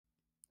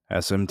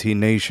SMT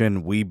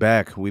Nation, we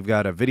back. We've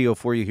got a video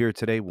for you here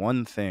today.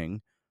 One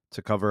thing to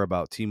cover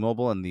about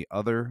T-Mobile and the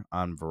other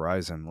on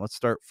Verizon. Let's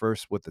start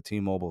first with the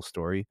T-Mobile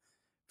story.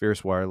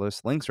 Fierce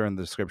Wireless. Links are in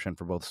the description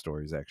for both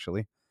stories,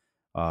 actually,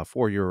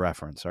 for your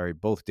reference. All right,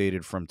 both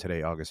dated from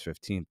today, August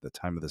 15th, the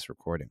time of this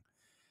recording.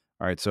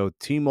 All right, so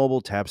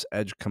T-Mobile taps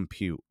edge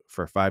compute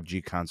for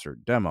 5G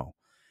concert demo.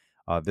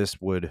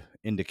 This would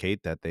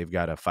indicate that they've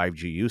got a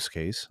 5G use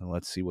case.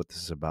 Let's see what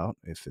this is about,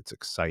 if it's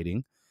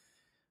exciting.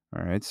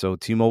 All right, so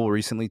T-Mobile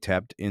recently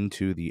tapped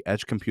into the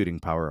edge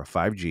computing power of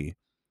 5G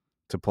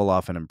to pull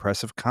off an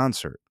impressive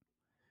concert.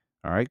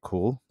 All right,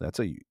 cool. That's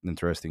an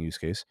interesting use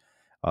case.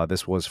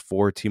 This was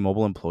for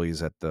T-Mobile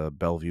employees at the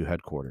Bellevue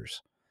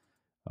headquarters.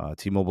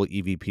 T-Mobile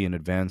EVP in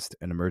Advanced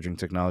and Emerging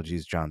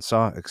Technologies, John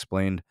Saw,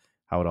 explained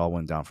how it all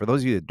went down. For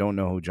those of you that don't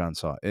know who John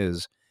Saw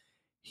is,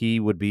 he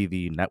would be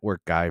the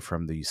network guy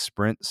from the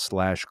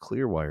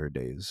Sprint/Clearwire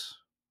days.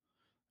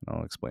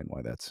 I'll explain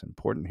why that's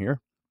important here.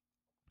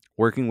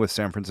 Working with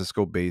San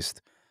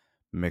Francisco-based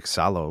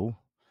Mixalo,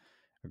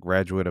 a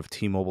graduate of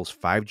T-Mobile's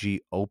 5G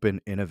Open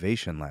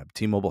Innovation Lab.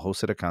 T-Mobile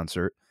hosted a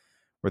concert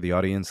where the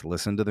audience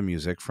listened to the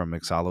music from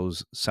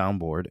Mixalo's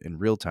soundboard in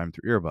real time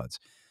through earbuds.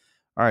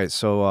 All right,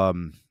 so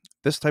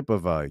this type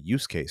of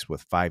use case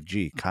with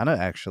 5G, kind of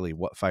actually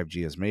what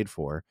 5G is made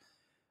for.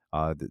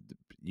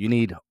 You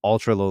need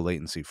ultra low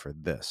latency for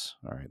this.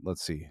 All right,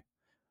 let's see.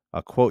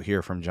 A quote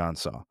here from John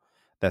Saw.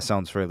 That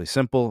sounds fairly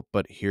simple,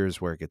 but here's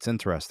where it gets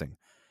interesting.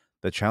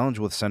 The challenge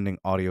with sending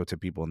audio to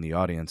people in the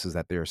audience is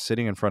that they are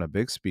sitting in front of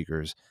big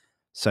speakers,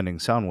 sending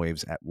sound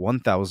waves at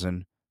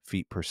 1,000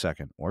 feet per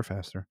second or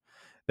faster.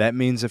 That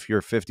means if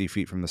you're 50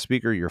 feet from the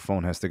speaker, your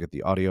phone has to get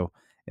the audio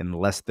in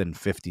less than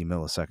 50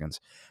 milliseconds.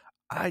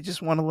 I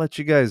just want to let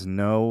you guys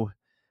know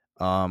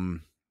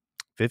 50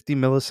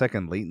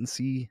 millisecond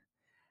latency,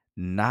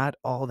 not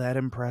all that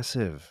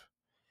impressive.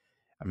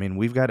 I mean,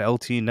 we've got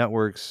LTE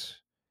networks,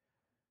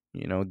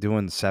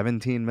 doing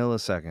 17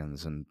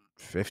 milliseconds and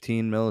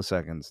 15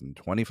 milliseconds and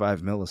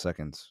 25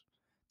 milliseconds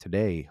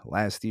today,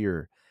 last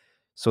year.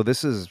 So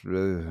this is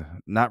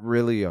not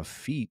really a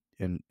feat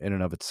in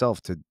and of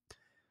itself to,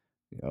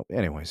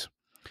 anyways.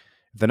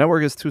 If the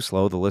network is too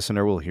slow, the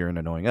listener will hear an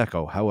annoying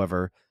echo.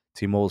 However,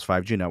 T-Mobile's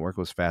 5G network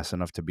was fast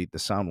enough to beat the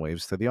sound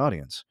waves to the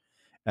audience.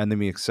 And the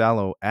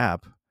Mixalo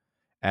app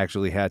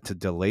actually had to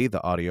delay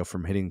the audio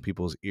from hitting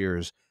people's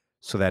ears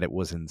so that it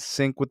was in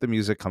sync with the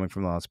music coming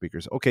from the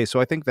loudspeakers. Okay, so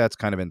I think that's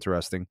kind of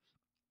interesting.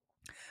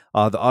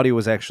 The audio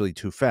was actually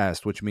too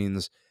fast, which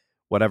means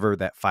whatever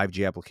that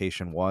 5G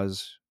application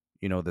was,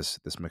 this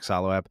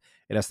Mixalo app,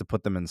 it has to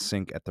put them in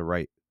sync at the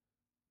right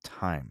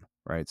time,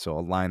 right? So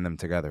align them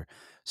together.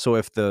 So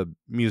if the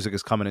music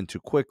is coming in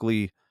too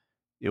quickly,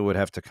 it would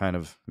have to kind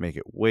of make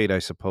it wait, I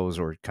suppose,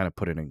 or kind of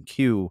put it in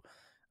queue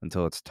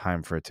until it's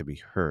time for it to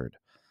be heard.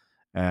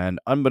 And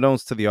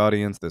unbeknownst to the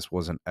audience, this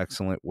was an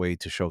excellent way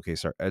to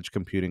showcase our edge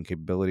computing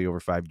capability over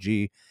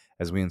 5G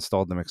as we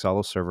installed the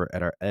Mixalo server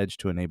at our edge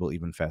to enable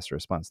even faster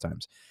response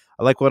times.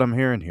 I like what I'm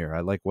hearing here. I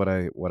like what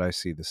I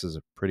see. This is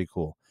pretty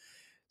cool.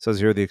 It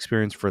says here the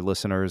experience for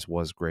listeners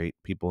was great.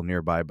 People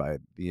nearby by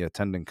the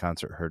attending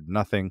concert heard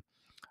nothing.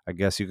 I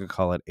guess you could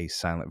call it a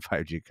silent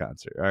 5G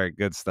concert. All right,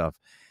 good stuff.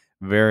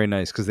 Very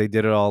nice because they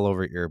did it all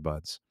over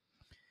earbuds.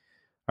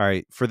 All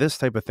right, for this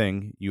type of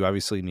thing, you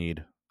obviously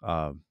need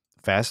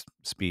fast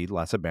speed,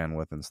 lots of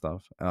bandwidth and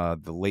stuff.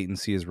 The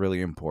latency is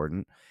really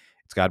important.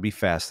 It's got to be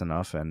fast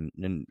enough. And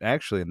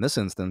actually, in this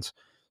instance,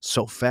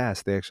 so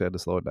fast, they actually had to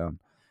slow it down.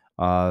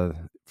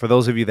 For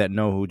those of you that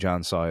know who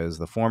John Saw is,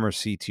 the former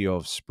CTO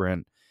of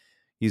Sprint,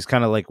 he's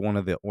kind of like one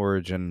of the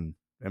origin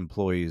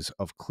employees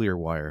of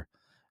Clearwire,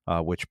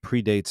 which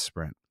predates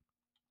Sprint.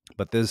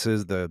 But this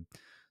is the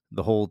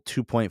whole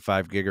 2.5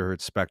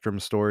 gigahertz spectrum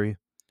story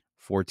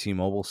for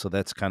T-Mobile. So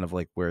that's kind of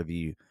like where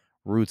the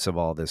roots of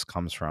all this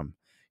comes from.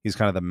 He's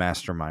kind of the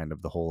mastermind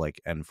of the whole like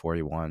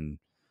N41,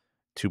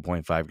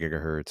 2.5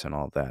 gigahertz and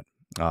all of that.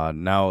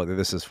 Now,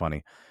 this is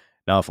funny.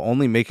 Now, if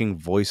only making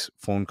voice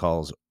phone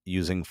calls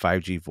using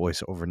 5G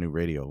voice over new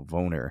radio,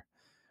 VoNR,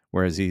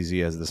 were as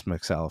easy as this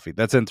Mixalo feed.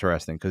 That's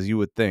interesting because you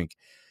would think,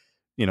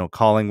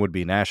 calling would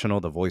be national,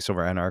 the voice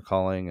over NR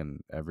calling,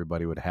 and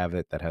everybody would have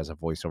it that has a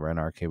voice over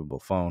NR capable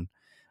phone.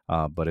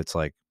 But it's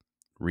like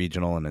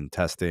regional and in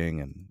testing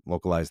and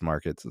localized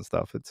markets and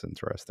stuff. It's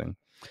interesting.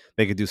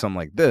 They could do something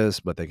like this,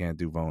 but they can't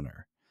do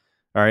VoNR.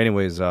 All right.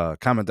 Anyways,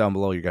 comment down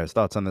below your guys'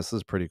 thoughts on this. This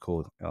is a pretty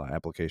cool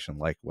application,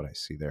 like what I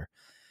see there.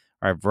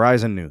 All right.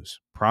 Verizon News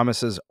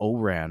promises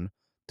O-RAN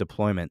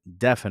deployment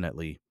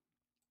definitely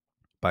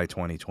by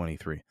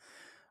 2023.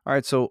 All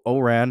right. So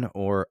O-RAN,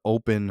 or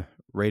Open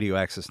Radio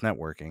Access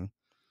Networking,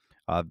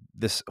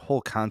 this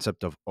whole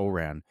concept of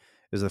O-RAN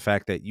is the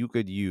fact that you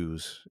could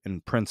use,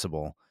 in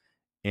principle,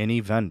 any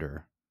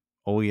vendor,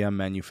 OEM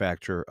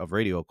manufacturer of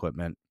radio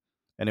equipment,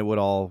 and it would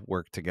all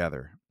work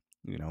together.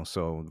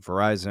 So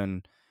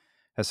Verizon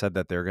has said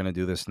that they're going to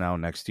do this now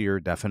next year,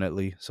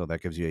 definitely. So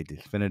that gives you a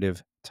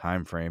definitive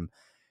time frame.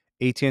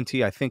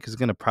 AT&T, I think, is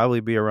going to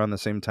probably be around the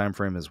same time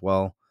frame as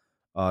well.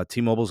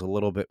 T-Mobile's a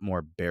little bit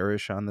more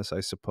bearish on this, I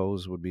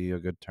suppose, would be a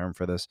good term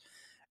for this.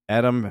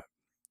 Adam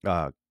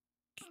uh,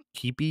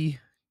 Keepy,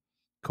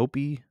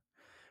 Copey,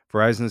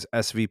 Verizon's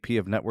SVP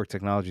of Network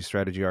Technology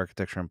Strategy,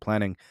 Architecture, and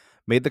Planning,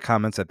 made the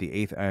comments at the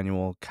 8th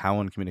Annual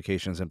Cowen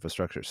Communications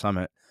Infrastructure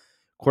Summit,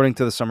 according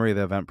to the summary of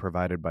the event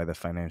provided by the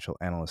financial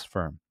analyst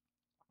firm.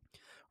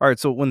 All right,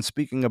 so when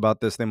speaking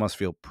about this, they must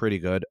feel pretty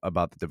good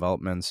about the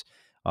developments.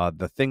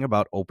 The thing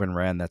about Open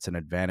RAN that's an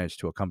advantage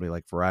to a company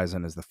like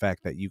Verizon is the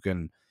fact that you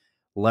can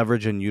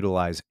leverage and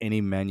utilize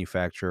any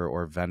manufacturer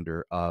or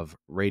vendor of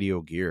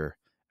radio gear,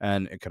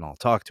 and it can all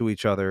talk to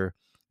each other,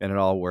 and it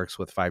all works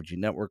with 5G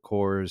network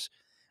cores,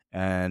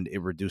 and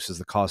it reduces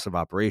the cost of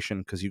operation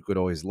because you could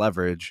always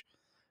leverage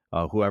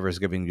whoever is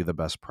giving you the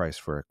best price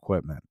for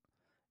equipment.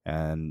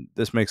 And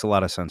this makes a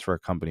lot of sense for a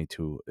company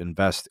to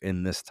invest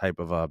in this type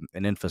of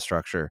an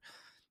infrastructure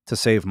to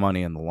save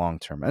money in the long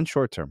term and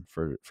short term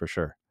for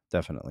sure,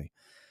 definitely.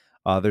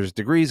 There's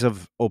degrees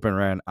of Open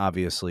RAN,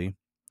 obviously,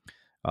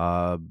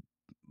 uh,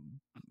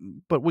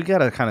 but we got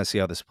to kind of see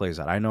how this plays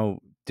out. I know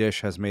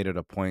Dish has made it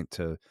a point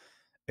to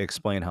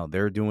explain how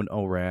they're doing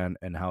ORAN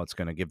and how it's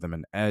going to give them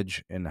an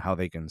edge and how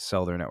they can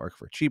sell their network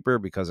for cheaper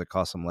because it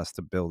costs them less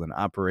to build and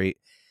operate.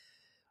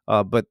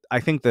 But I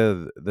think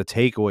the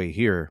takeaway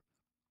here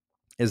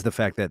is the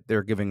fact that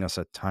they're giving us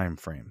a time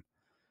frame.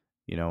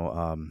 You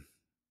know,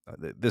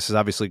 this is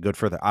obviously good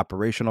for their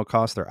operational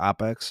costs, their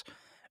OPEX,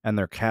 and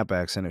their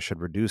CAPEX, and it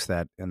should reduce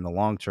that in the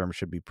long term.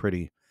 Should be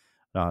pretty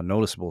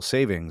noticeable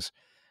savings.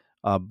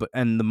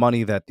 And the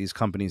money that these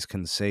companies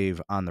can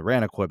save on the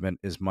RAN equipment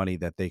is money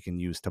that they can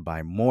use to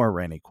buy more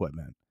RAN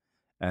equipment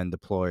and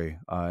deploy.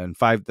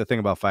 The thing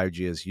about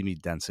 5G is you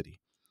need density,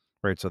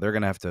 right? So they're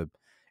going to have to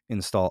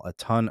install a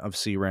ton of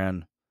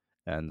CRAN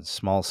and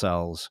small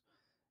cells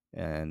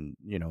and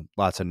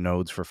lots of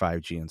nodes for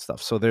 5G and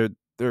stuff. So they're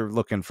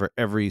looking for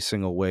every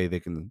single way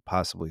they can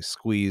possibly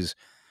squeeze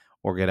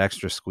or get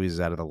extra squeezes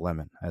out of the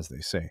lemon, as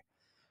they say.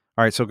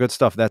 All right, so good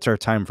stuff. That's our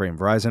time frame.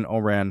 Verizon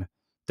ORAN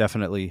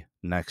definitely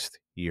next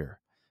year.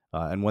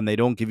 And when they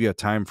don't give you a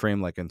time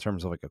frame, like in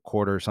terms of like a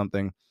quarter or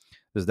something,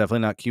 this is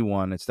definitely not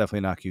Q1. It's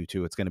definitely not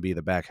Q2. It's going to be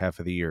the back half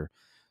of the year.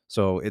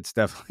 So it's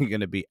definitely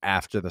going to be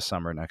after the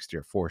summer next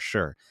year for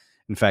sure.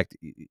 In fact,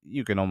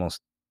 you can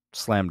almost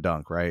slam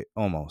dunk, right?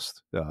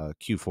 Almost.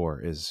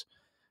 Q4 is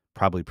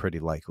probably pretty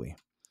likely.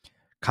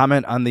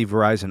 Comment on the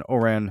Verizon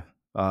ORAN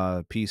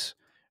piece,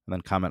 and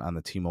then comment on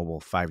the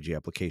T-Mobile 5G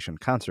application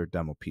concert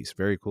demo piece.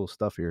 Very cool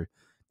stuff here,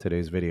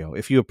 today's video.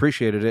 If you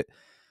appreciated it,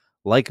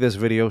 like this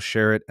video,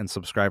 share it, and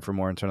subscribe for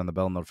more, and turn on the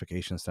bell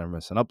notifications to never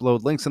miss an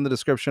upload. Links in the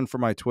description for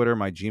my Twitter,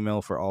 my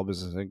Gmail for all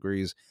business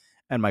inquiries,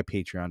 and my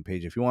Patreon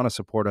page if you want to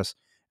support us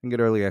and get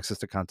early access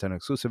to content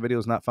exclusive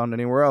videos not found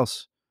anywhere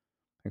else.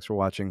 Thanks for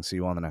watching. See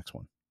you on the next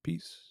one.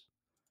 Peace.